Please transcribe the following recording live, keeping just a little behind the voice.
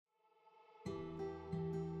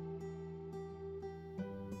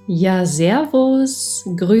Ja, servus,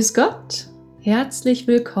 grüß Gott, herzlich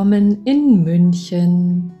willkommen in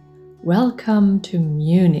München. Welcome to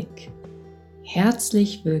Munich.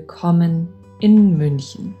 Herzlich willkommen in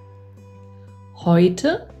München.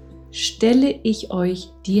 Heute stelle ich euch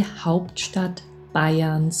die Hauptstadt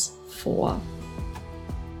Bayerns vor.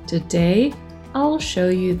 Today I'll show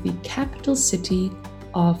you the capital city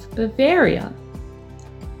of Bavaria.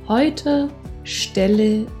 Heute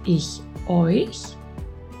stelle ich euch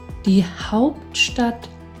die Hauptstadt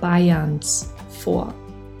Bayerns vor.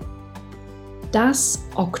 Das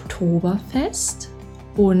Oktoberfest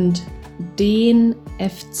und den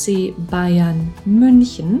FC Bayern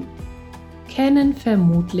München kennen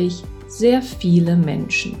vermutlich sehr viele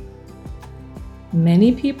Menschen.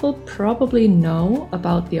 Many people probably know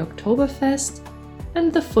about the Oktoberfest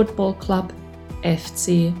and the football club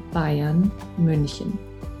FC Bayern München.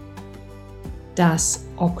 Das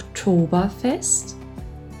Oktoberfest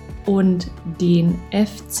und den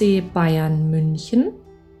FC Bayern München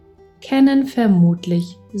kennen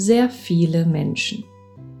vermutlich sehr viele Menschen.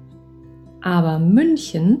 Aber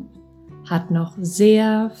München hat noch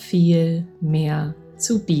sehr viel mehr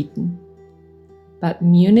zu bieten. But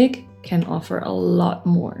Munich can offer a lot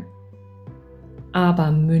more.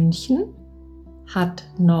 Aber München hat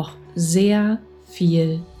noch sehr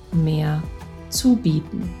viel mehr zu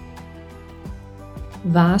bieten.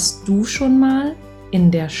 Warst du schon mal in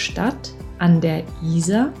der Stadt an der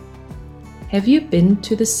Isar? Have you been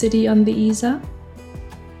to the city on the Isar?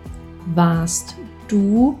 Warst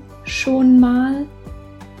du schon mal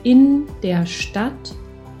in der Stadt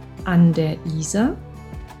an der Isar?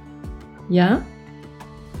 Ja?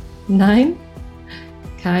 Nein?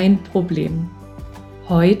 Kein Problem.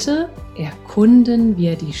 Heute erkunden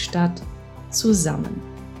wir die Stadt zusammen.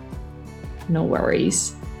 No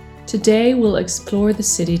worries. Today we'll explore the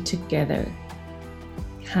city together.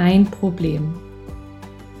 Kein Problem.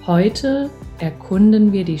 Heute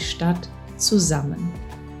erkunden wir die Stadt zusammen.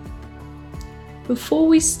 Before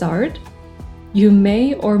we start, you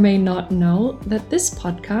may or may not know that this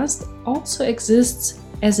podcast also exists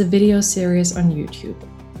as a video series on YouTube.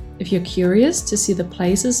 If you're curious to see the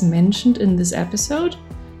places mentioned in this episode,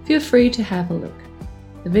 feel free to have a look.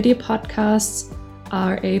 The video podcasts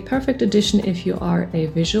are a perfect addition if you are a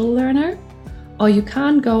visual learner, or you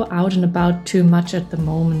can't go out and about too much at the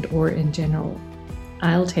moment or in general.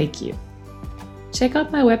 I'll take you. Check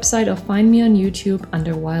out my website or find me on YouTube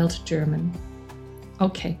under Wild German.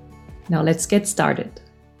 Okay, now let's get started.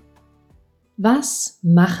 Was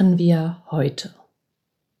machen wir heute?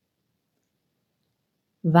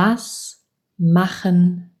 Was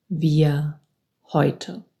machen wir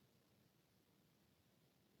heute?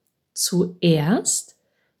 Zuerst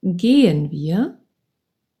gehen wir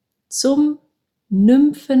zum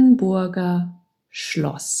Nymphenburger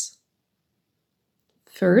Schloss.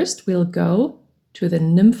 First, we'll go to the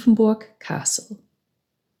Nymphenburg Castle.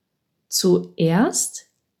 Zuerst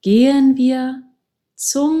gehen wir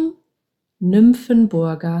zum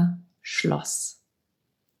Nymphenburger Schloss.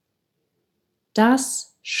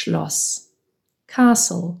 Das Schloss.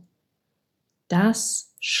 Castle.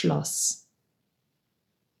 Das Schloss.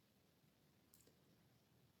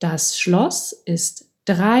 Das Schloss ist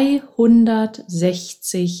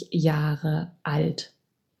 360 Jahre alt.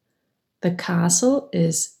 The castle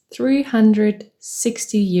is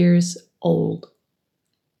 360 years old.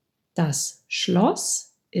 Das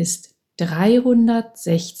Schloss ist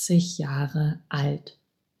 360 Jahre alt.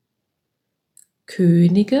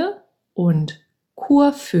 Könige und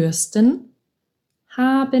Kurfürsten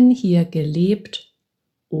haben hier gelebt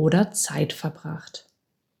oder Zeit verbracht.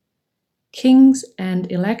 Kings and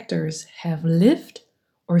electors have lived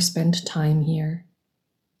or spent time here.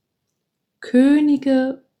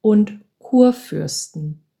 Könige und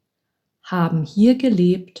Kurfürsten haben hier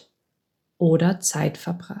gelebt oder Zeit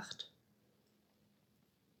verbracht.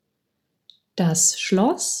 Das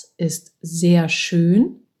Schloss ist sehr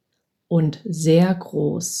schön und sehr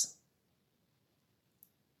groß.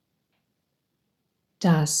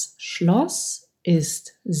 Das Schloss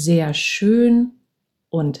ist sehr schön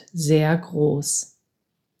und sehr groß.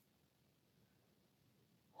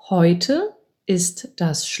 Heute ist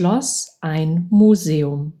das Schloss ein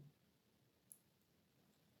Museum.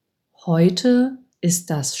 Heute ist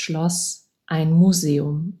das Schloss ein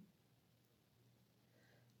Museum.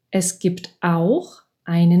 Es gibt auch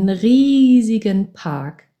einen riesigen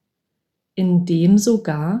Park, in dem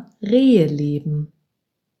sogar Rehe leben.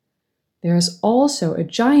 There's also a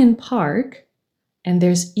giant park and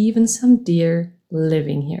there's even some deer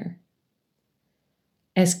living here.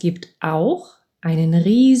 Es gibt auch einen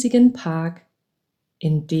riesigen Park,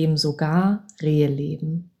 in dem sogar Rehe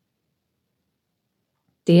leben.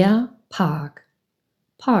 Der Park.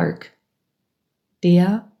 Park.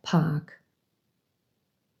 Der Park.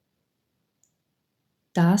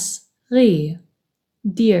 Das Reh.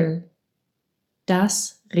 Deer.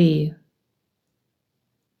 Das Reh.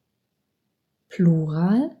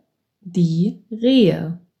 Plural, die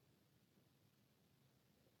Rehe.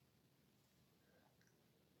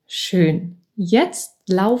 Schön. Jetzt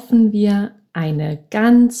laufen wir eine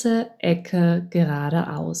ganze Ecke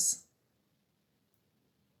geradeaus.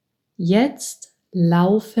 Jetzt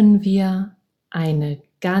laufen wir eine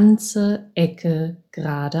ganze Ecke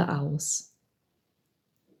geradeaus.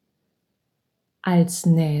 Als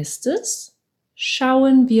nächstes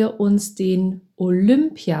schauen wir uns den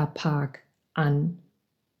Olympiapark an.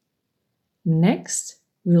 Next,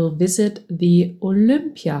 we'll visit the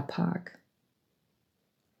Olympia Park.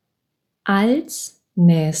 Als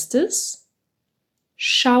nächstes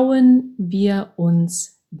schauen wir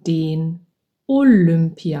uns den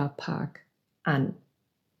Olympiapark an.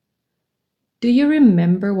 Do you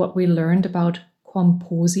remember what we learned about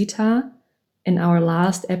Composita in our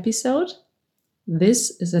last episode? This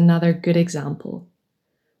is another good example.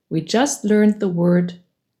 We just learned the word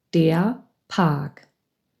der Park.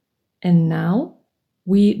 And now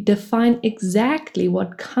we define exactly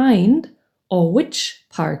what kind or which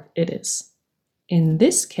park it is. In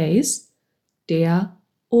this case, der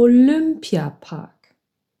Olympiapark.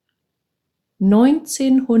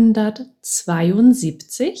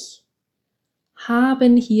 1972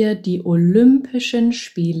 haben hier die Olympischen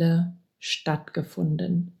Spiele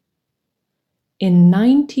stattgefunden. In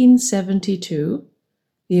 1972,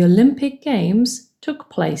 the Olympic Games took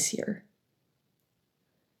place here.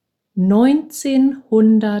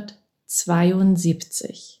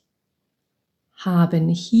 1972 haben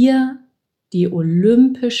hier die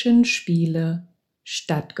Olympischen Spiele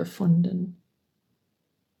stattgefunden.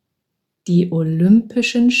 Die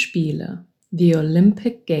Olympischen Spiele, the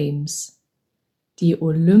Olympic Games, die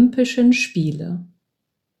Olympischen Spiele.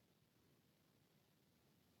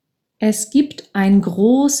 Es gibt ein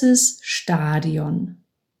großes Stadion,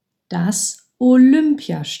 das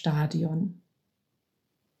Olympiastadion.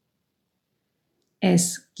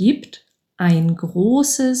 Es gibt ein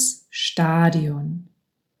großes Stadion,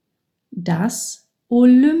 das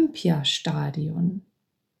Olympiastadion.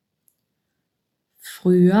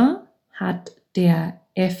 Früher hat der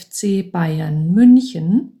FC Bayern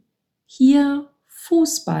München hier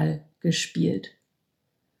Fußball gespielt.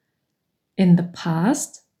 In the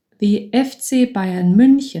past, the FC Bayern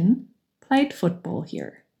München played football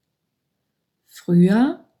here.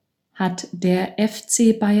 Früher hat der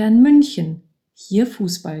FC Bayern München hier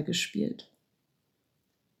Fußball gespielt.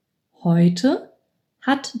 Heute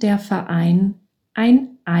hat der Verein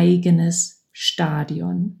ein eigenes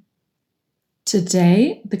Stadion.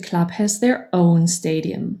 Today, the club has their own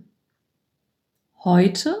stadium.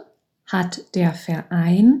 Heute hat der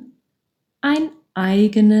Verein ein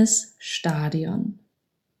eigenes Stadion.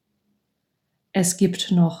 Es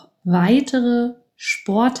gibt noch weitere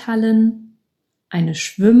Sporthallen, eine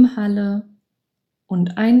Schwimmhalle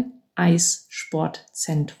und ein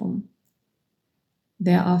Eissportzentrum.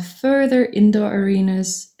 There are further indoor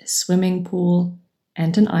arenas, a swimming pool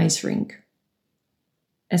and an ice rink.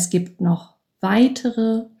 Es gibt noch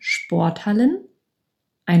weitere Sporthallen,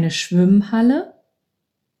 eine Schwimmhalle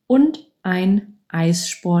und ein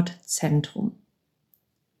Eissportzentrum.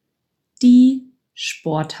 Die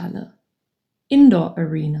Sporthalle. Indoor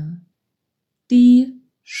Arena. Die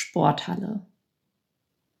Sporthalle.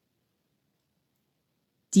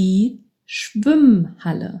 Die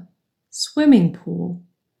Schwimmhalle. Swimming Pool.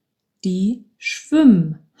 Die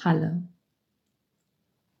Schwimmhalle.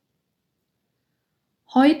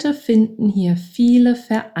 Heute finden hier viele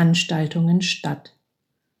Veranstaltungen statt.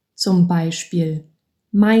 Zum Beispiel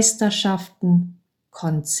Meisterschaften,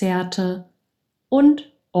 Konzerte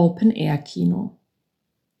und Open-Air-Kino.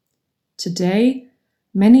 Today,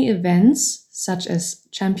 many events such as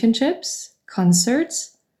championships,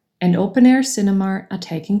 concerts, and open-air cinema are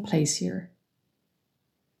taking place here.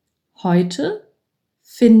 Heute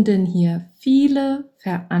finden hier viele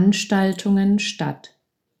Veranstaltungen statt,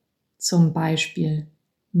 zum Beispiel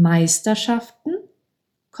Meisterschaften,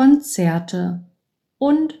 Konzerte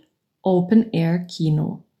und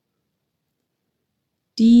Open-Air-Kino.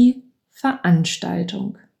 Die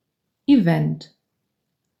Veranstaltung, Event,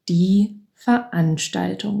 die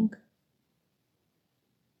Veranstaltung.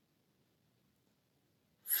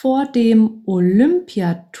 Vor dem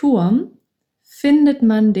Olympiaturm findet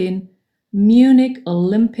man den Munich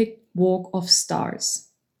Olympic Walk of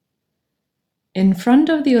Stars. In front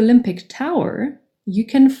of the Olympic Tower, you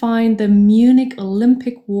can find the Munich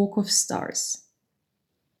Olympic Walk of Stars.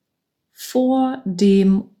 Vor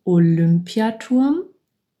dem Olympiaturm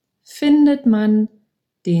findet man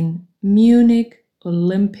den Munich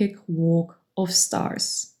Olympic Walk of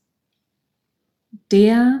Stars.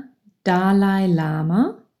 Der Dalai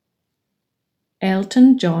Lama,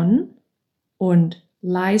 Elton John und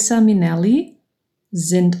Liza Minnelli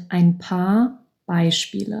sind ein paar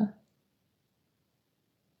Beispiele.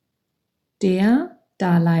 Der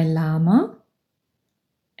Dalai Lama,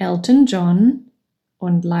 Elton John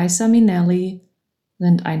und Liza Minnelli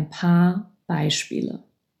sind ein paar Beispiele.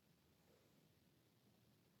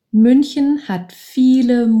 München hat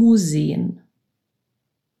viele Museen.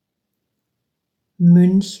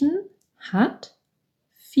 München hat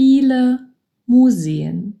viele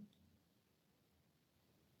Museen.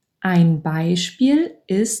 Ein Beispiel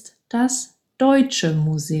ist das Deutsche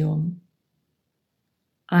Museum.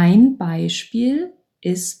 Ein Beispiel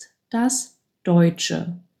ist das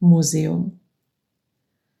Deutsche Museum.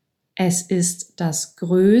 Es ist das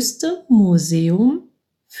größte Museum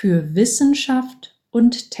für Wissenschaft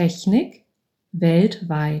und Technik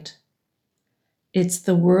weltweit. It's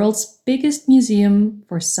the world's biggest museum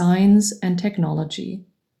for science and technology.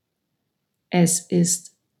 Es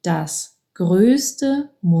ist das größte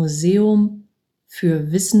Museum für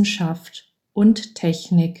Wissenschaft und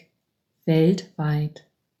Technik weltweit.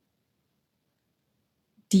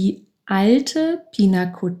 Die alte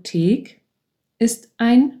Pinakothek ist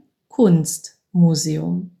ein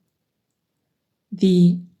Kunstmuseum.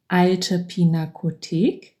 The alte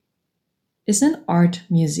Pinakothek is an art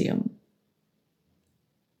museum.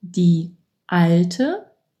 Die alte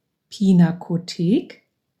Pinakothek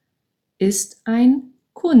ist ein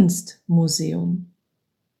Kunstmuseum.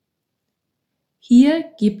 Hier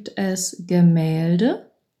gibt es Gemälde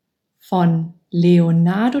von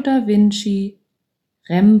Leonardo da Vinci,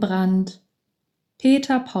 Rembrandt,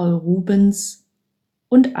 Peter Paul Rubens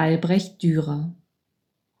und Albrecht Dürer.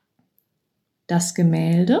 Das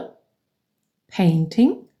Gemälde,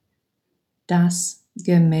 Painting, das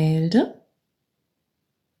Gemälde.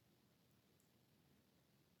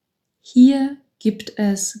 Hier gibt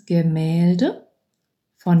es Gemälde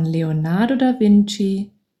von Leonardo da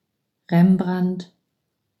Vinci, Rembrandt,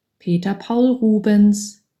 Peter Paul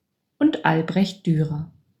Rubens und Albrecht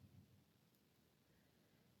Dürer.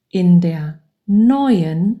 In der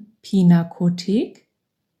neuen Pinakothek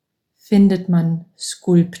findet man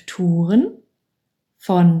Skulpturen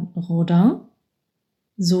von Rodin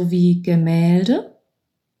sowie Gemälde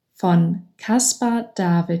von Caspar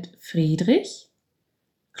David Friedrich,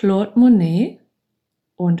 Claude Monet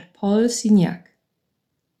und Paul Signac.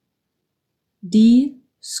 Die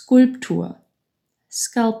Skulptur,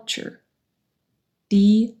 Sculpture,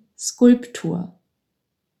 die Skulptur,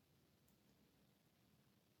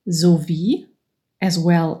 sowie, as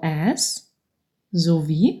well as,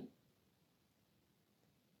 sowie.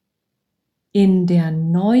 In der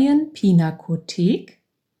neuen Pinakothek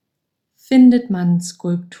findet man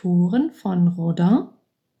Skulpturen von Rodin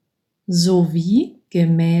sowie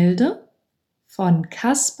Gemälde von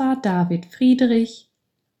Caspar David Friedrich,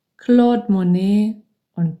 Claude Monet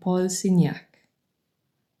und Paul Signac.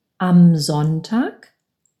 Am Sonntag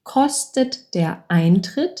kostet der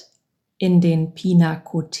Eintritt in den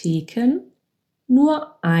Pinakotheken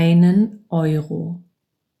nur €1.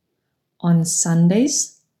 On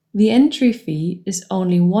Sundays, the entry fee is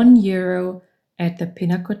only €1 at the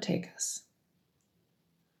Pinacothecas.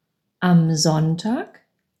 Am Sonntag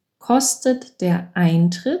kostet der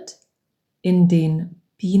Eintritt in den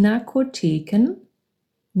Pinakotheken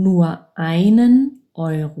nur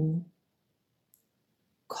 €1.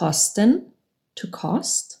 Kosten, to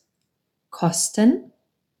cost, Kosten.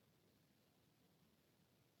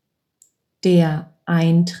 Der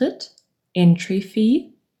Eintritt, Entry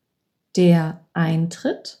Fee, der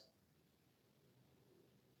Eintritt.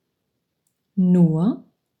 Nur,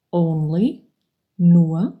 only,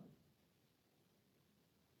 nur.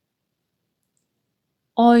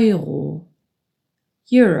 Euro,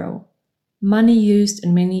 Euro, money used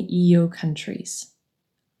in many EU countries.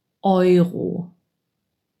 Euro.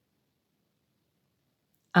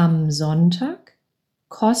 Am Sonntag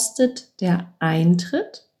kostet der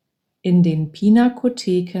Eintritt in den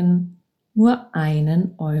Pinakotheken nur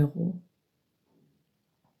 €1.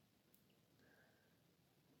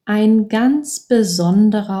 Ein ganz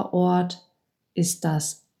besonderer Ort ist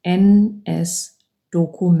das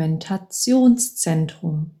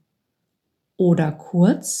NS-Dokumentationszentrum oder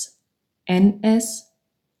kurz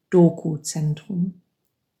NS-Doku-Zentrum.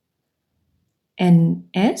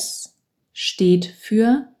 NS steht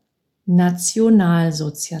für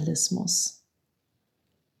Nationalsozialismus.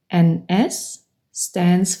 NS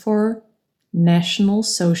stands for National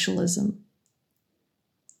Socialism.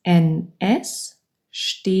 NS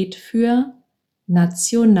steht für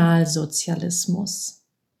Nationalsozialismus.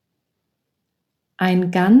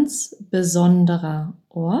 Ein ganz besonderer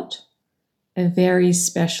Ort, a very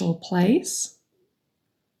special place.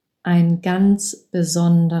 Ein ganz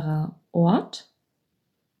besonderer Ort.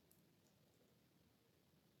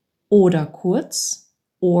 Oder kurz,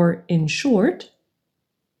 or in short,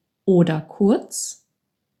 oder kurz.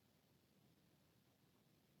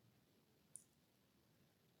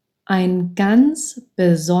 Ein ganz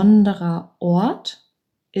besonderer Ort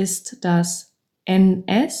ist das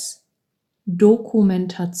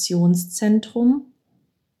NS-Dokumentationszentrum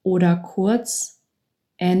oder kurz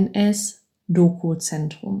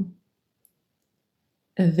NS-Doku-Zentrum.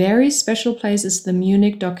 A very special place is the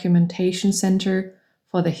Munich Documentation Center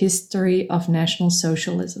for the History of National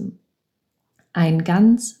Socialism. Ein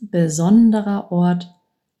ganz besonderer Ort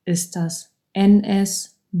ist das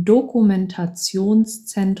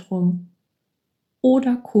NS-Dokumentationszentrum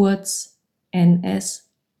oder kurz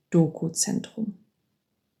NS-Doku-Zentrum.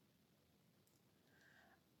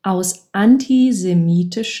 Aus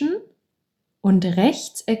antisemitischen und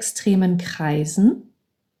rechtsextremen Kreisen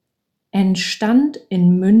entstand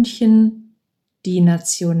in München die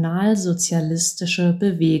nationalsozialistische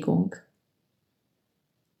Bewegung.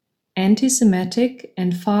 Anti-Semitic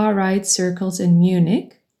and far-right circles in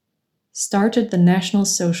Munich started the National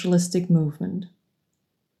Socialistic Movement.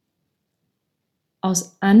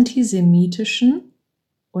 Aus antisemitischen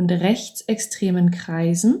und rechtsextremen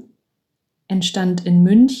Kreisen entstand in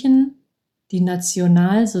München die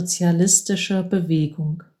nationalsozialistische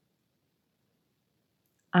Bewegung.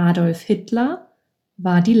 Adolf Hitler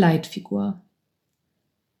war die Leitfigur.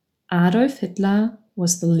 Adolf Hitler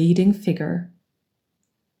was the leading figure.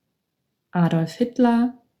 Adolf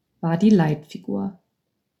Hitler war die Leitfigur.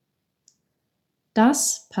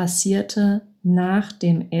 Das passierte nach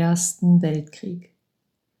dem Ersten Weltkrieg.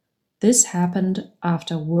 This happened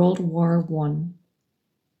after World War I.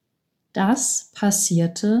 Das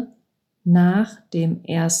passierte nach dem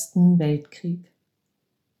Ersten Weltkrieg.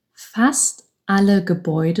 Fast alle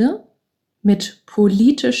Gebäude mit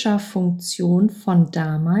politischer Funktion von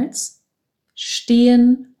damals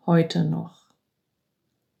stehen heute noch.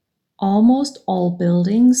 Almost all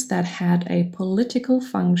buildings that had a political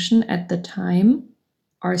function at the time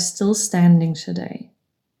are still standing today.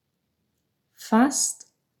 Fast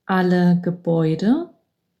alle Gebäude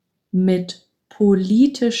mit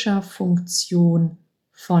politischer Funktion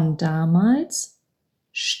von damals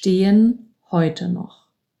stehen heute noch.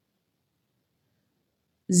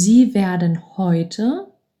 Sie werden heute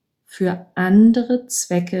für andere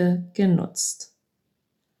Zwecke genutzt.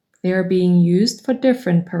 They are being used for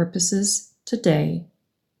different purposes today.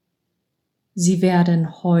 Sie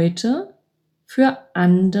werden heute für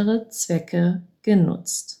andere Zwecke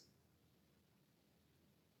genutzt.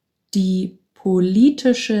 Die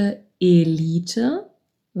politische Elite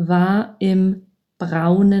war im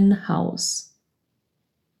Braunen Haus.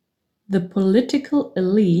 The political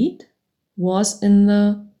elite was in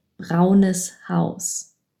the Braunes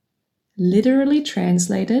Haus. Literally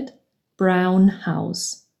translated, Brown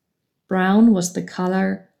House. Brown was the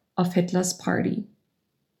color of Hitler's party.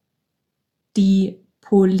 Die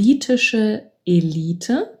politische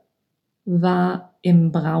Elite war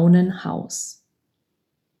im Braunen Haus.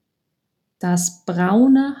 Das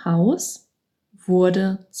Braune Haus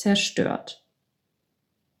wurde zerstört.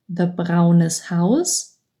 The Braunes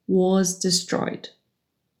Haus was destroyed.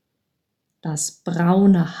 Das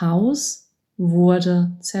Braune Haus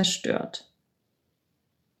wurde zerstört.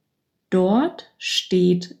 Dort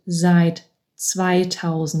steht seit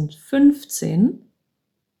 2015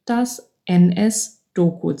 das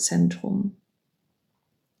NS-Doku-Zentrum.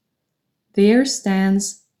 There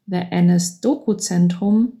stands the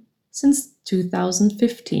NS-Doku-Zentrum since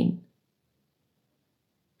 2015.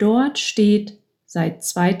 Dort steht seit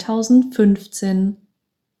 2015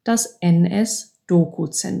 das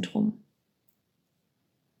NS-Doku-Zentrum.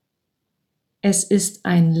 Es ist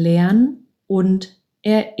ein Lern- und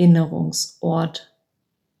Erinnerungsort.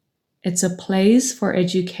 It's a place for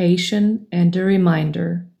education and a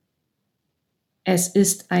reminder. Es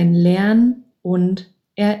ist ein Lern- und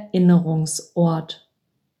Erinnerungsort.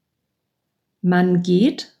 Man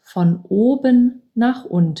geht von oben nach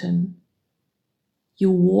unten.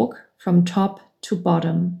 You walk from top to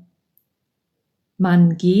bottom.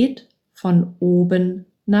 Man geht von oben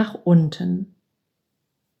nach unten.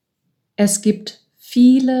 Es gibt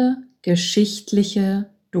viele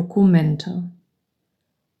geschichtliche Dokumente.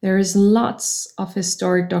 There is lots of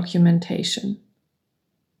historic documentation.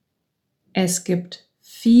 Es gibt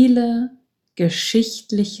viele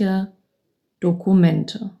geschichtliche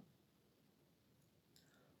Dokumente.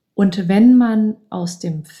 Und wenn man aus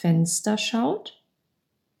dem Fenster schaut,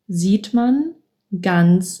 sieht man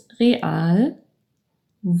ganz real,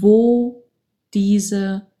 wo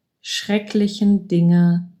diese schrecklichen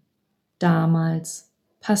Dinge damals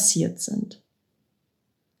passiert sind.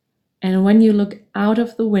 And when you look out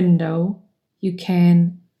of the window, you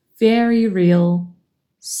can very real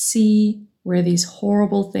see where these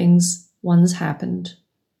horrible things once happened.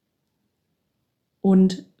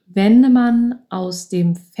 Und wenn man aus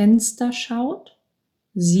dem Fenster schaut,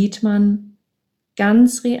 sieht man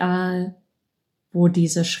ganz real, wo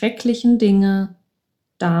diese schrecklichen Dinge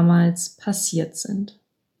damals passiert sind.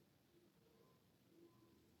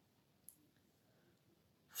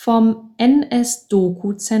 Vom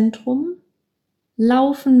NS-Doku-Zentrum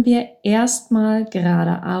laufen wir erstmal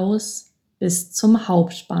geradeaus bis zum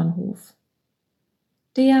Hauptbahnhof.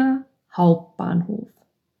 Der Hauptbahnhof.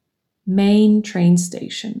 Main Train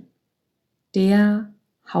Station. Der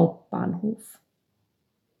Hauptbahnhof.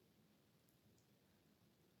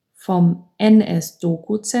 Vom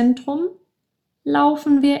NS-Doku-Zentrum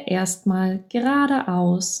laufen wir erstmal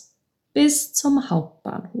geradeaus bis zum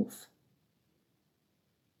Hauptbahnhof.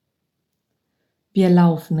 Wir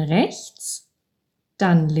laufen rechts,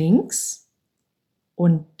 dann links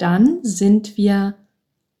und dann sind wir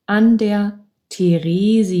an der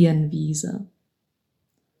Theresienwiese.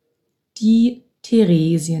 Die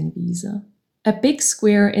Theresienwiese. A big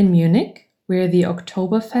square in Munich where the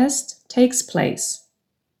Oktoberfest takes place.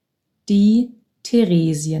 Die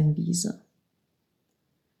Theresienwiese.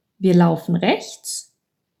 Wir laufen rechts,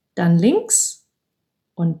 dann links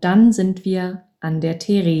und dann sind wir an der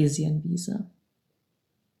Theresienwiese.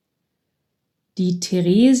 Die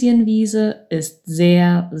Theresienwiese ist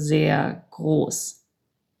sehr, sehr groß.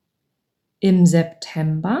 Im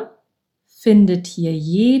September findet hier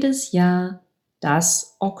jedes Jahr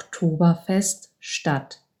das Oktoberfest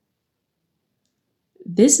statt.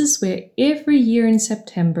 This is where every year in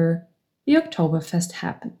September the Oktoberfest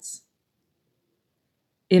happens.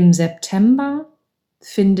 Im September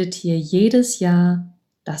findet hier jedes Jahr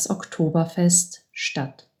das Oktoberfest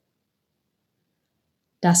statt.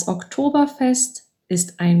 Das Oktoberfest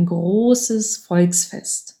ist ein großes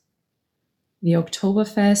Volksfest. The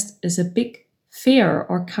Oktoberfest is a big fair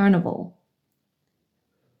or carnival.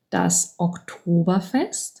 Das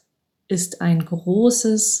Oktoberfest ist ein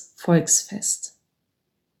großes Volksfest.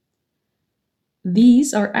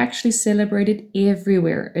 These are actually celebrated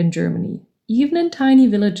everywhere in Germany, even in tiny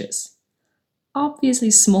villages.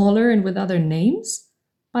 Obviously smaller and with other names,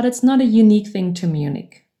 but it's not a unique thing to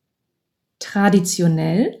Munich.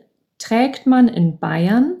 Traditionell trägt man in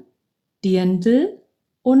Bayern Dirndl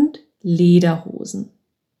und Lederhosen.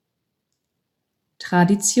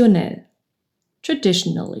 Traditionell.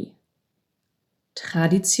 Traditionally.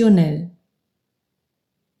 Traditionell.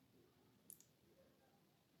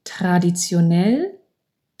 Traditionell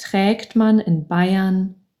trägt man in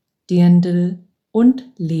Bayern Dirndl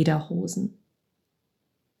und Lederhosen.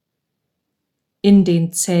 In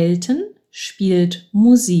den Zelten spielt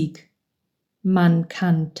Musik. Man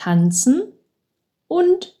kann tanzen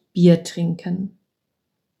und Bier trinken.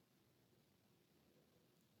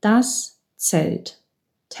 Das Zelt.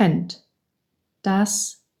 Tent.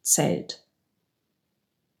 Das Zelt.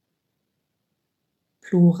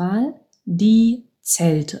 Plural. Die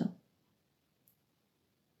Zelte.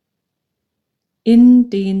 In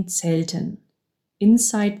den Zelten.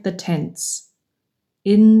 Inside the tents.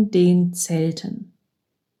 In den Zelten.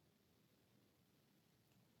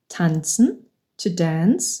 Tanzen. To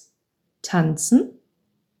dance. Tanzen.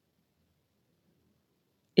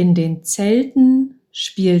 In den Zelten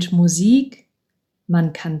spielt Musik,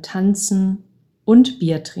 man kann tanzen und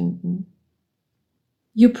Bier trinken.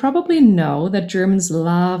 You probably know that Germans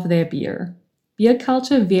love their beer. Beer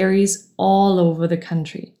culture varies all over the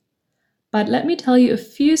country. But let me tell you a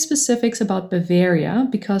few specifics about Bavaria,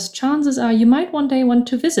 because chances are you might one day want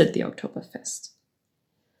to visit the Oktoberfest.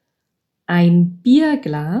 Ein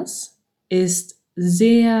Bierglas ist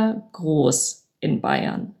sehr groß in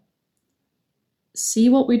Bayern. See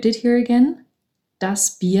what we did here again?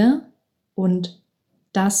 Das Bier und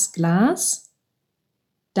das Glas,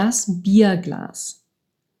 das Bierglas.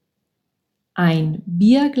 Ein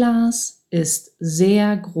Bierglas ist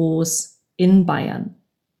sehr groß in Bayern.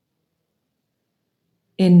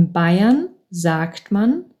 In Bayern sagt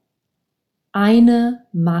man eine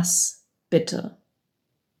Maß bitte.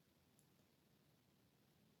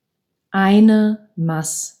 Eine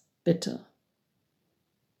Maß bitte.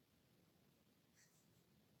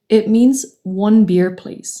 It means one beer,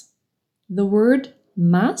 please. The word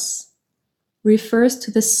Maß refers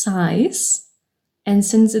to the size, and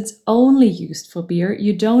since it's only used for beer,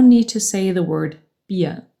 you don't need to say the word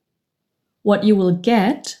Bier. What you will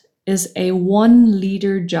get is a 1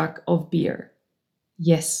 liter jug of beer.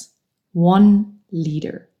 Yes, 1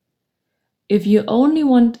 liter. If you only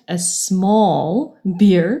want a small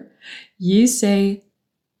beer, you say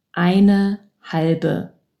eine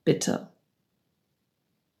halbe bitte.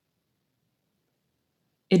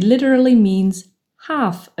 It literally means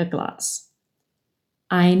half a glass.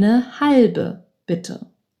 Eine halbe bitte.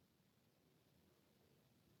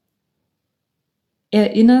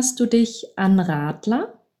 Erinnerst du dich an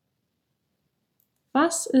Radler?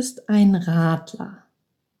 Was ist ein Radler?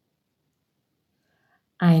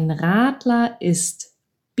 Ein Radler ist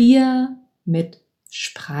Bier mit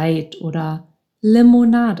Spreit oder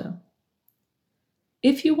Limonade.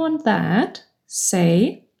 If you want that,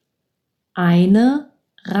 say eine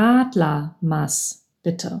Radlermaß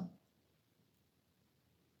bitte.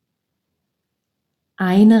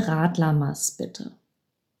 Eine Radlermaß bitte.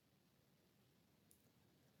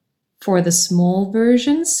 For the small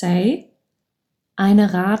version, say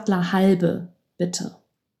eine Radlerhalbe bitte.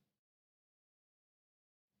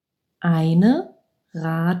 Eine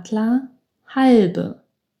Radlerhalbe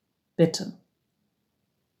bitte.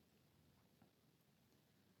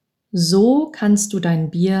 So kannst du dein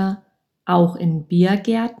Bier auch in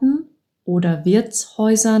Biergärten oder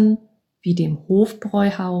Wirtshäusern wie dem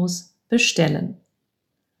Hofbräuhaus bestellen.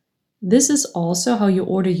 This is also how you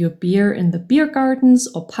order your beer in the beer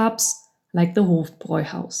gardens or pubs like the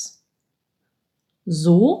Hofbräuhaus.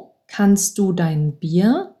 So kannst du dein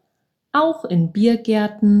Bier auch in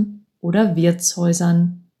Biergärten oder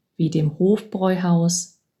Wirtshäusern wie dem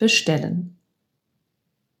Hofbräuhaus bestellen.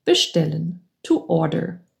 Bestellen, to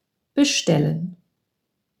order, bestellen.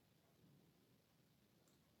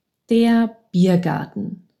 Der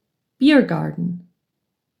Biergarten, Beer Garden,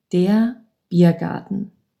 der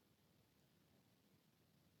Biergarten.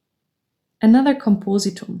 Another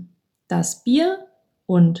Kompositum, das Bier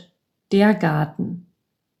und der Garten,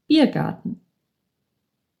 Biergarten.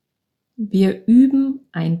 Wir üben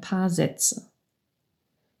ein paar Sätze.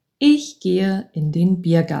 Ich gehe in den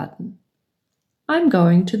Biergarten. I'm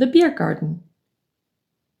going to the beer garden.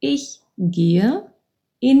 Ich gehe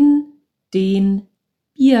in den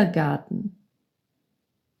Biergarten.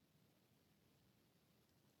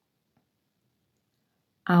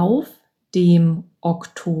 Auf dem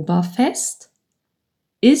Oktoberfest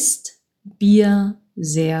ist Bier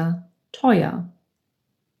sehr teuer.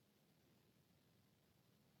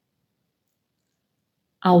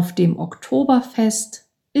 Auf dem Oktoberfest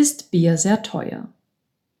ist Bier sehr teuer.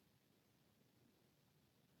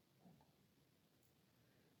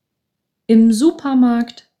 Im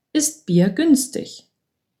Supermarkt ist Bier günstig.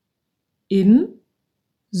 Im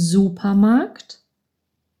Supermarkt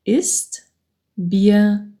ist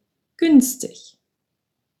Bier günstig.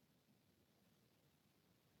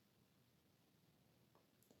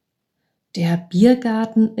 Der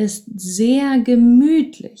Biergarten ist sehr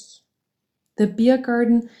gemütlich. The beer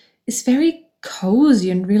garden is very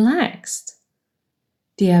cozy and relaxed.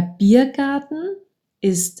 Der Biergarten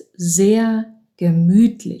ist sehr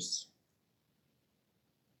gemütlich.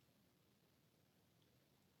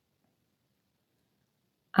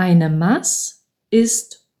 Eine Maß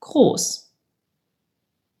ist groß.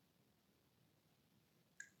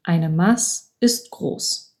 Eine Maß ist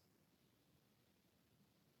groß.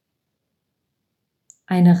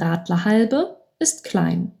 Eine Radlerhalbe ist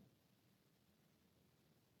klein.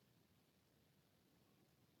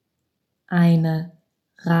 Eine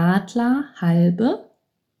Radlerhalbe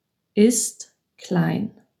ist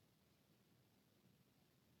klein.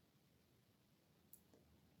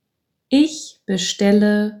 Ich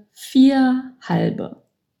bestelle 4 halbe.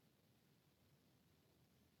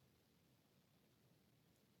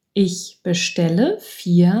 Ich bestelle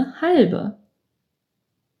 4 halbe.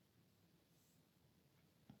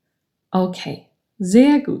 Okay,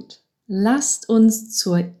 sehr gut. Lasst uns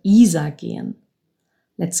zur Isar gehen.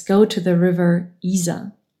 Let's go to the river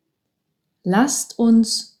Isar. Lasst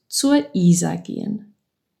uns zur Isar gehen.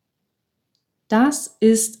 Das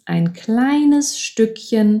ist ein kleines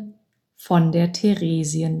Stückchen von der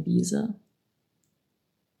Theresienwiese.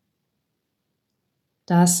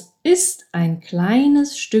 Das ist ein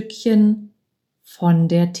kleines Stückchen von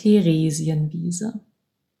der Theresienwiese.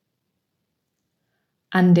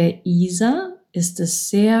 An der Isar ist es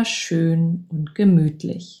sehr schön und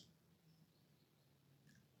gemütlich.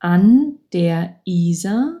 An der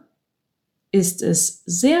Isar ist es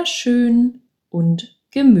sehr schön und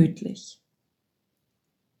gemütlich.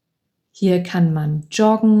 Hier kann man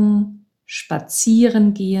joggen,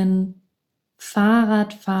 spazieren gehen,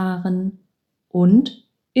 Fahrrad fahren und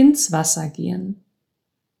ins Wasser gehen.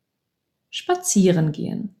 Spazieren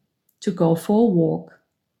gehen. To go for a walk.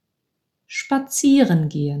 Spazieren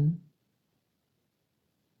gehen.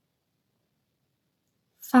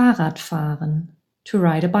 Fahrrad fahren. To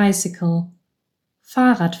ride a bicycle.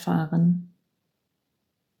 Fahrrad fahren.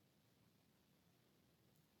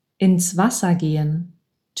 Ins Wasser gehen.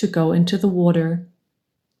 To go into the water.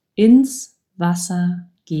 Ins Wasser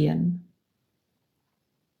gehen.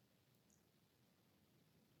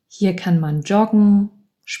 Hier kann man joggen,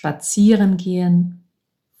 spazieren gehen,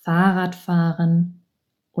 Fahrrad fahren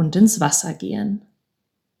und ins Wasser gehen.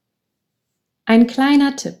 Ein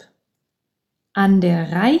kleiner Tipp. An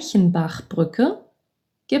der Reichenbachbrücke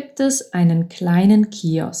gibt es einen kleinen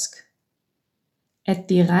Kiosk. At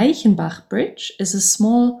the Reichenbach Bridge is a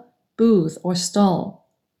small booth or stall.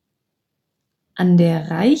 An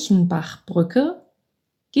der Reichenbachbrücke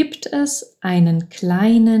gibt es einen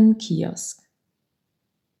kleinen Kiosk.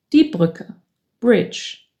 Die Brücke,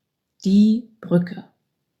 Bridge, die Brücke.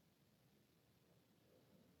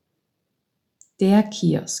 Der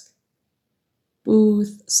Kiosk,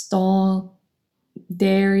 Booth, Stall,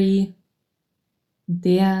 Dairy,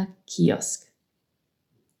 der Kiosk.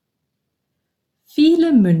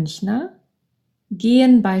 Viele Münchner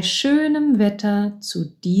gehen bei schönem Wetter zu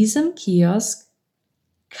diesem Kiosk,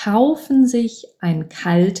 kaufen sich ein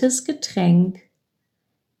kaltes Getränk,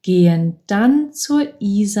 gehen dann zur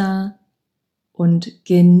Isar und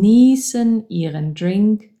genießen ihren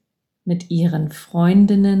Drink mit ihren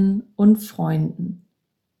Freundinnen und Freunden.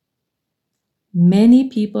 Many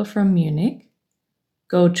people from Munich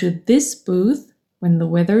go to this booth when the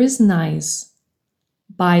weather is nice,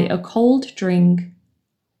 buy a cold drink,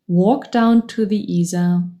 walk down to the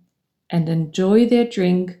Isar and enjoy their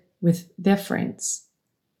drink with their friends.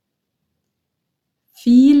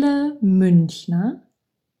 Viele Münchner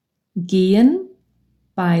gehen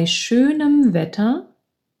bei schönem Wetter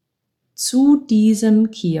zu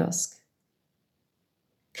diesem Kiosk,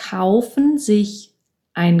 kaufen sich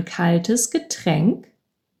ein kaltes Getränk,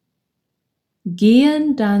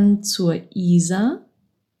 gehen dann zur Isar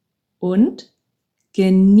und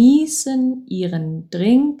genießen ihren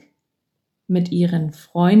Drink mit ihren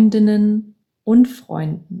Freundinnen und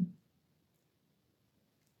Freunden.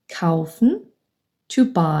 Kaufen, to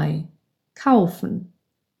buy, kaufen.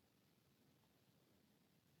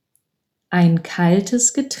 Ein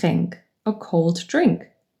kaltes Getränk, a cold drink,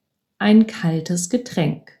 ein kaltes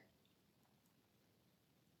Getränk.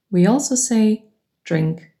 We also say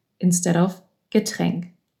drink instead of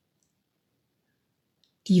Getränk.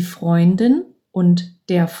 Die Freundin und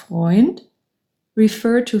der Freund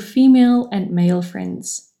refer to female and male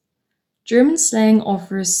friends. German slang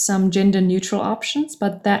offers some gender-neutral options,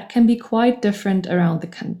 but that can be quite different around the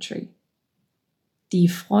country. Die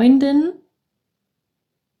Freundin,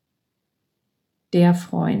 der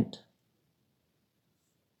Freund.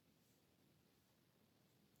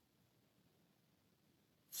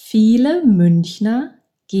 Viele Münchner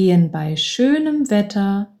gehen bei schönem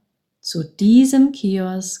Wetter zu diesem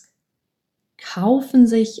Kiosk, kaufen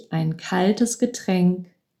sich ein kaltes Getränk,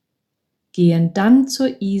 gehen dann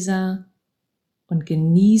zur Isar und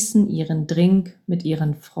genießen ihren Drink mit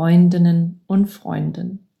ihren Freundinnen und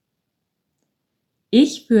Freunden.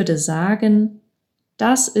 Ich würde sagen,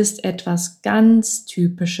 das ist etwas ganz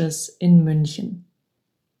Typisches in München.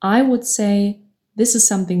 I would say this is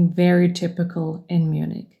something very typical in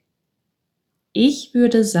Munich. Ich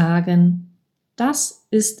würde sagen, das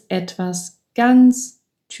ist etwas ganz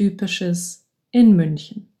Typisches in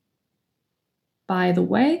München. By the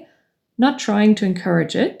way, not trying to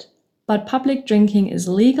encourage it, but public drinking is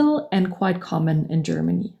legal and quite common in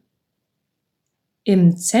Germany.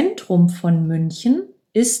 Im Zentrum von München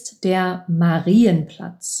ist der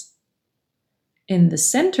Marienplatz. In the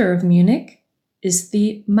center of Munich is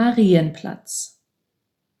the Marienplatz.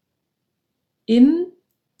 Im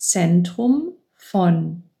Zentrum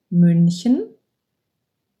von München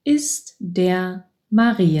ist der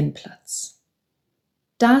Marienplatz.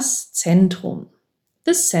 Das Zentrum,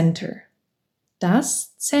 the center,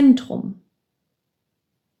 das Zentrum.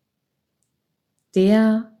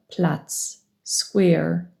 Der Platz,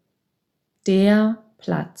 square, der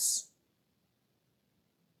Platz.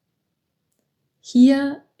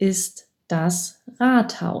 Hier ist das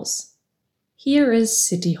Rathaus. Here is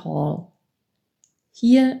City Hall.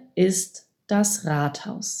 Hier ist das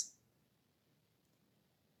Rathaus.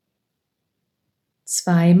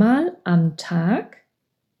 Zweimal am Tag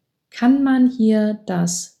kann man hier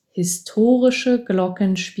das historische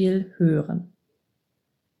Glockenspiel hören.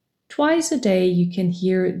 Twice a day you can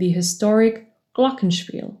hear the historic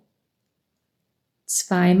Glockenspiel.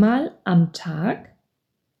 Zweimal am Tag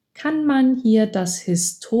kann man hier das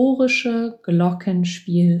historische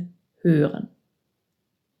Glockenspiel hören.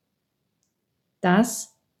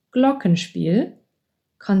 Das Glockenspiel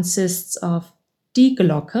consists of die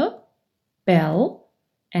Glocke, bell,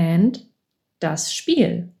 and das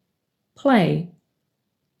Spiel, play.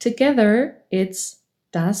 Together it's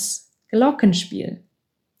das Glockenspiel,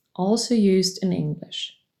 also used in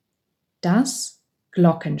English. Das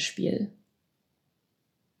Glockenspiel.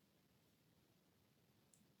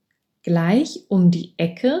 Gleich um die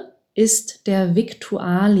Ecke ist der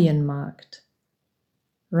Viktualienmarkt.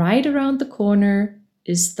 Right around the corner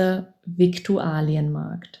is the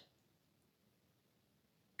Viktualienmarkt.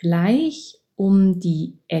 Gleich um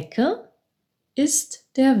die Ecke ist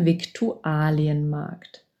der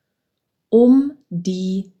Viktualienmarkt. Um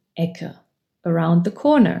die Ecke. Around the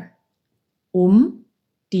corner. Um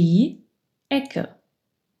die Ecke.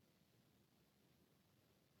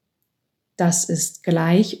 Das ist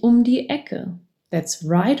gleich um die Ecke. That's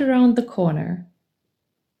right around the corner.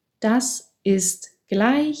 Das ist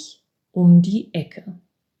gleich um die Ecke.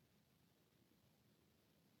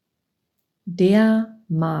 Der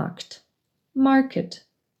Markt. Market.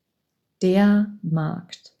 Der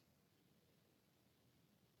Markt.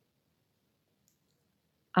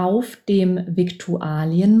 Auf dem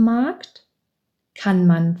Viktualienmarkt kann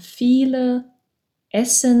man viele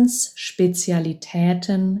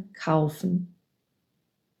Essensspezialitäten kaufen.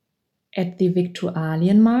 At the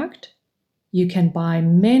Viktualienmarkt, you can buy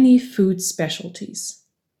many food specialties.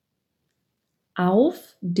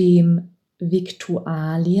 Auf dem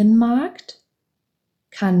Viktualienmarkt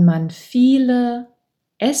kann man viele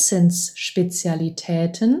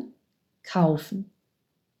Essensspezialitäten kaufen.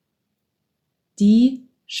 Die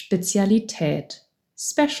Spezialität,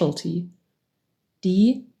 Specialty,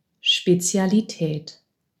 die Spezialität.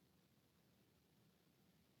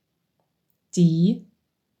 Die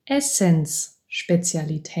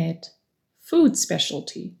Essensspezialität, Food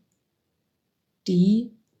Specialty.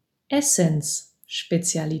 Die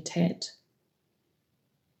Essensspezialität.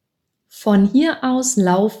 Von hier aus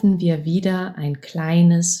laufen wir wieder ein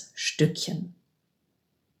kleines Stückchen.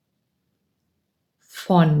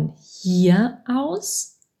 Von hier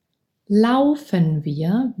aus laufen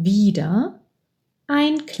wir wieder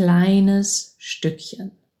ein kleines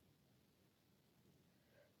Stückchen.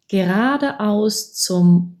 Geradeaus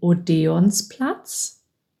zum Odeonsplatz,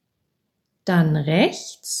 dann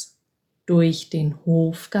rechts durch den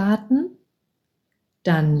Hofgarten,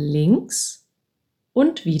 dann links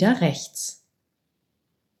und wieder rechts.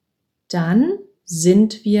 Dann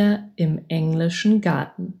sind wir im englischen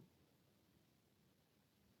Garten.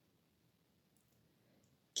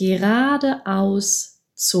 Geradeaus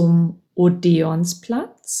zum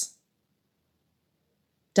Odeonsplatz,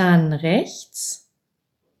 dann rechts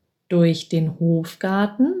durch den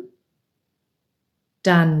Hofgarten,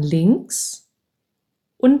 dann links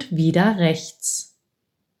und wieder rechts.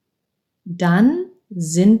 Dann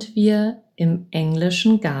sind wir im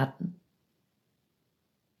englischen Garten.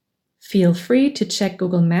 Feel free to check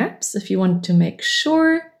Google Maps if you want to make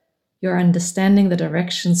sure you're understanding the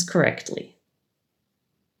directions correctly.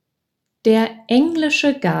 Der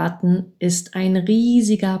englische Garten ist ein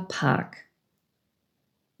riesiger Park.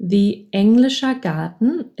 The englischer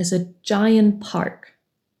Garten is a giant park.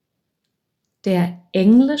 Der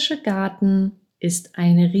englische Garten ist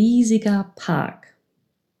ein riesiger Park.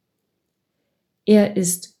 Er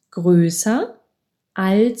ist größer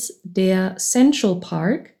als der Central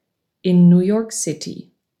Park in New York City.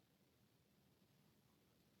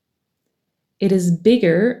 It is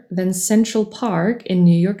bigger than Central Park in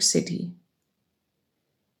New York City.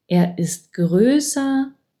 Er ist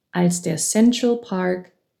größer als der Central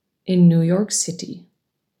Park in New York City.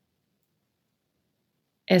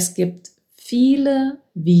 Es gibt viele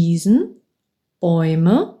Wiesen,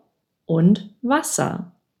 Bäume und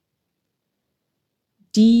Wasser.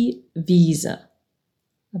 Die Wiese.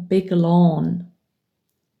 A big lawn.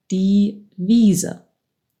 Die Wiese.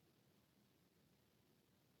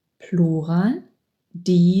 Plural,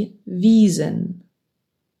 die Wiesen.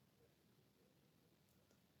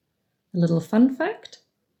 A little fun fact,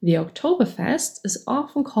 the Oktoberfest is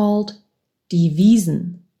often called die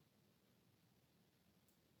Wiesen.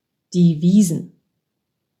 Die Wiesen.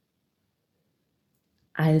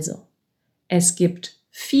 Also, es gibt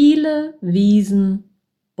viele Wiesen,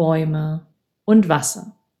 Bäume und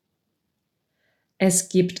Wasser. Es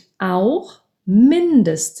gibt auch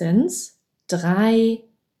mindestens 3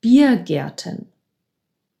 Biergärten.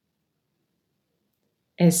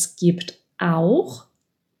 Es gibt auch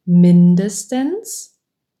mindestens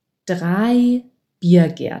 3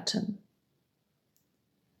 Biergärten.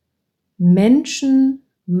 Menschen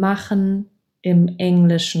machen im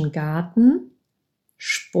englischen Garten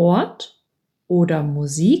Sport oder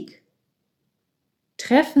Musik,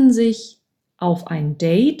 treffen sich auf ein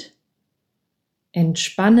Date,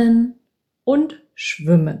 entspannen und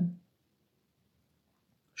schwimmen.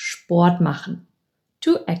 Sport machen.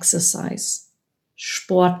 To exercise.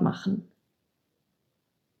 Sport machen.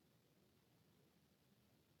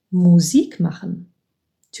 Musik machen.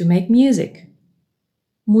 To make music.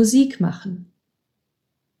 Musik machen.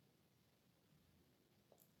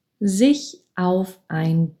 Sich auf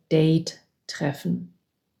ein Date treffen.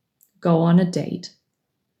 Go on a date.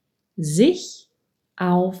 Sich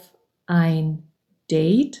auf ein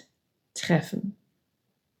Date treffen.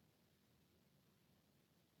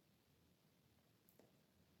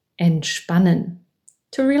 Entspannen.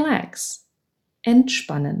 To relax.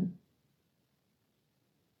 Entspannen.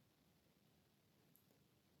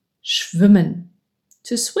 Schwimmen.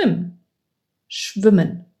 To swim.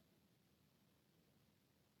 Schwimmen.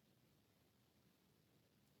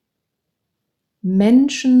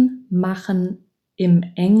 Menschen machen im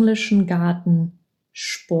englischen Garten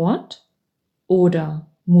Sport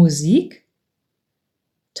oder Musik,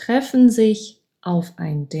 treffen sich auf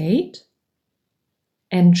ein Date,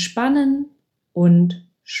 entspannen und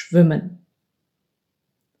schwimmen.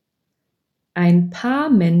 Ein paar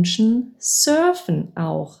Menschen surfen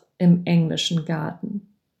auch im englischen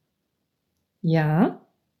Garten. Ja,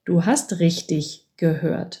 du hast richtig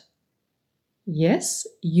gehört. Yes,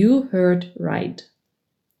 you heard right.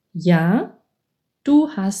 Ja, du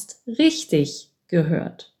hast richtig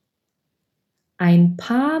gehört. Ein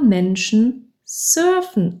paar Menschen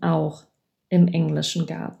surfen auch im englischen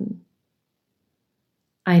Garten.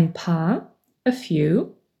 Ein paar, a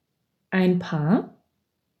few, ein paar.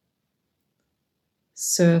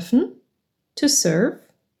 Surfen, to surf,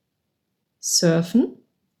 surfen.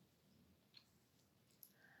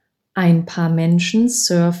 Ein paar Menschen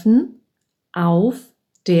surfen auf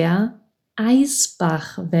der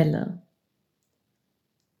Eisbachwelle.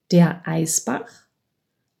 Der Eisbach,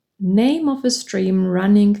 name of a stream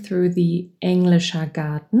running through the englischer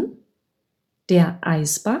Garten. Der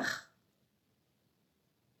Eisbach.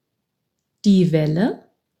 Die Welle,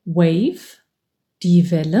 wave, die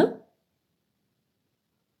Welle.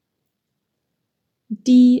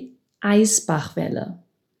 Die Eisbachwelle,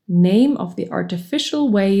 name of the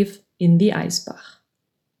artificial wave in the Eisbach.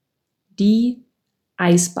 Die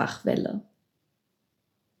Eisbachwelle.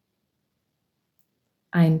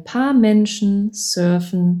 Ein paar Menschen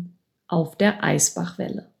surfen auf der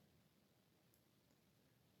Eisbachwelle.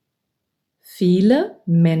 Viele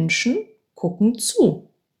Menschen gucken zu.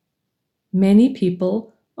 Many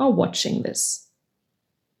people are watching this.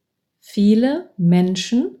 Viele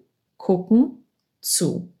Menschen gucken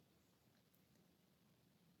zu.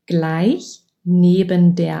 Gleich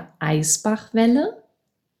neben der Eisbachwelle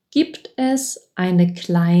gibt es eine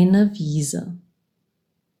kleine Wiese.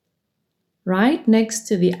 Right next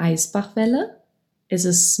to the Eisbachwelle is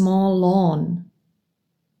a small lawn.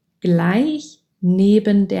 Gleich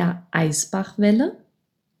neben der Eisbachwelle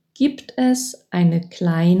gibt es eine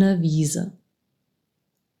kleine Wiese.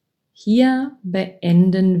 Hier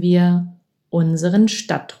beenden wir unseren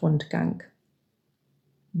Stadtrundgang.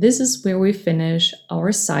 This is where we finish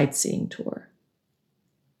our sightseeing tour.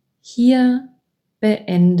 Hier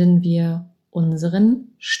beenden wir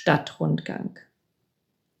unseren Stadtrundgang.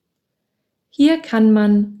 Hier kann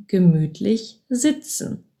man gemütlich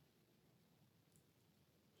sitzen.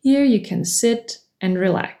 Here you can sit and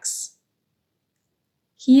relax.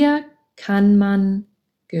 Hier kann man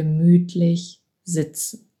gemütlich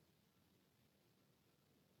sitzen.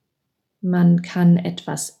 Man kann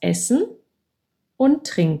etwas essen und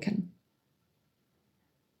trinken.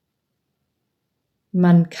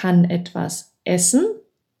 Man kann etwas essen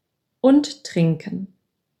und trinken.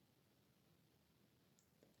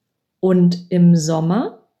 Und im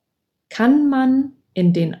Sommer kann man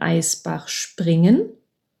in den Eisbach springen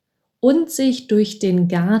und sich durch den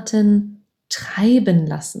Garten treiben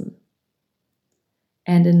lassen.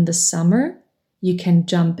 And in the summer, you can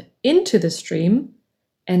jump into the stream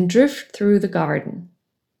and drift through the garden.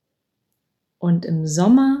 Und im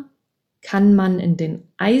Sommer kann man in den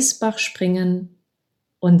Eisbach springen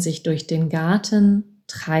und sich durch den Garten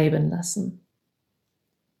treiben lassen.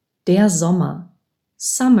 Der Sommer,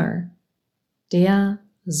 Summer, der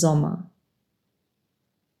Sommer.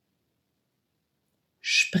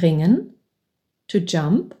 Springen, to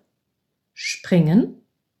jump, springen.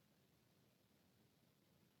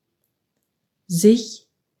 Sich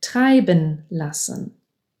treiben lassen,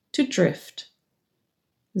 to drift.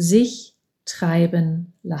 Sich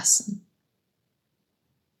treiben lassen.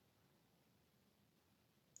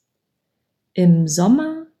 Im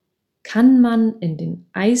Sommer kann man in den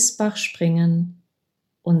Eisbach springen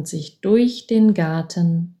und sich durch den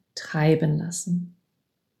Garten treiben lassen.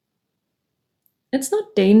 It's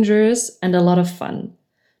not dangerous and a lot of fun.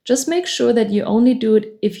 Just make sure that you only do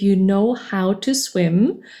it if you know how to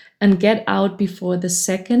swim and get out before the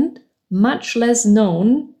second, much less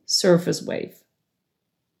known surface wave.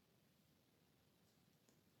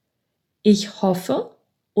 Ich hoffe,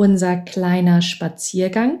 unser kleiner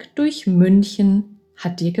Spaziergang durch München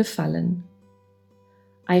hat dir gefallen.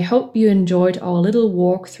 I hope you enjoyed our little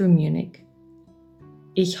walk through Munich.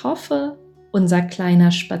 Ich hoffe, unser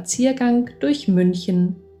kleiner Spaziergang durch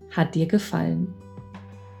München hat dir gefallen.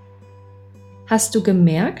 Hast du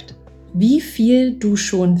gemerkt, wie viel du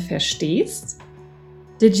schon verstehst?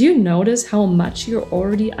 Did you notice how much you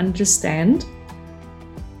already understand?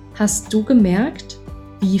 Hast du gemerkt,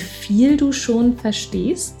 wie viel du schon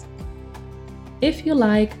verstehst? If you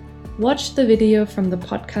like, watch the video from the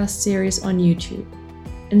podcast series on YouTube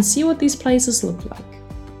and see what these places look like.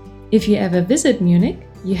 If you ever visit Munich,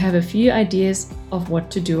 you have a few ideas of what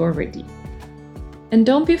to do already. And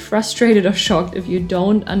don't be frustrated or shocked if you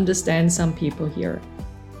don't understand some people here.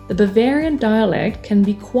 The Bavarian dialect can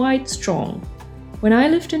be quite strong. When I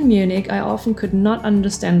lived in Munich, I often could not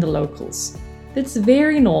understand the locals. That's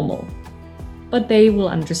very normal. But they will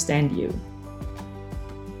understand you.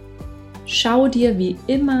 Schau dir wie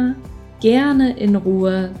immer gerne in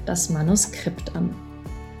Ruhe das Manuskript an.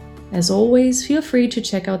 As always, feel free to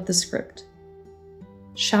check out the script.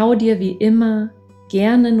 Schau dir wie immer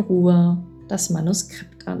gerne in Ruhe das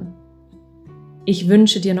Manuskript an. Ich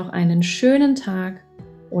wünsche dir noch einen schönen Tag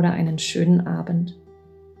oder einen schönen Abend.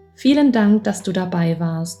 Vielen Dank, dass du dabei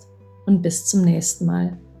warst und bis zum nächsten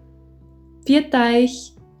Mal. Viert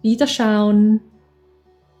euch! Wiederschauen!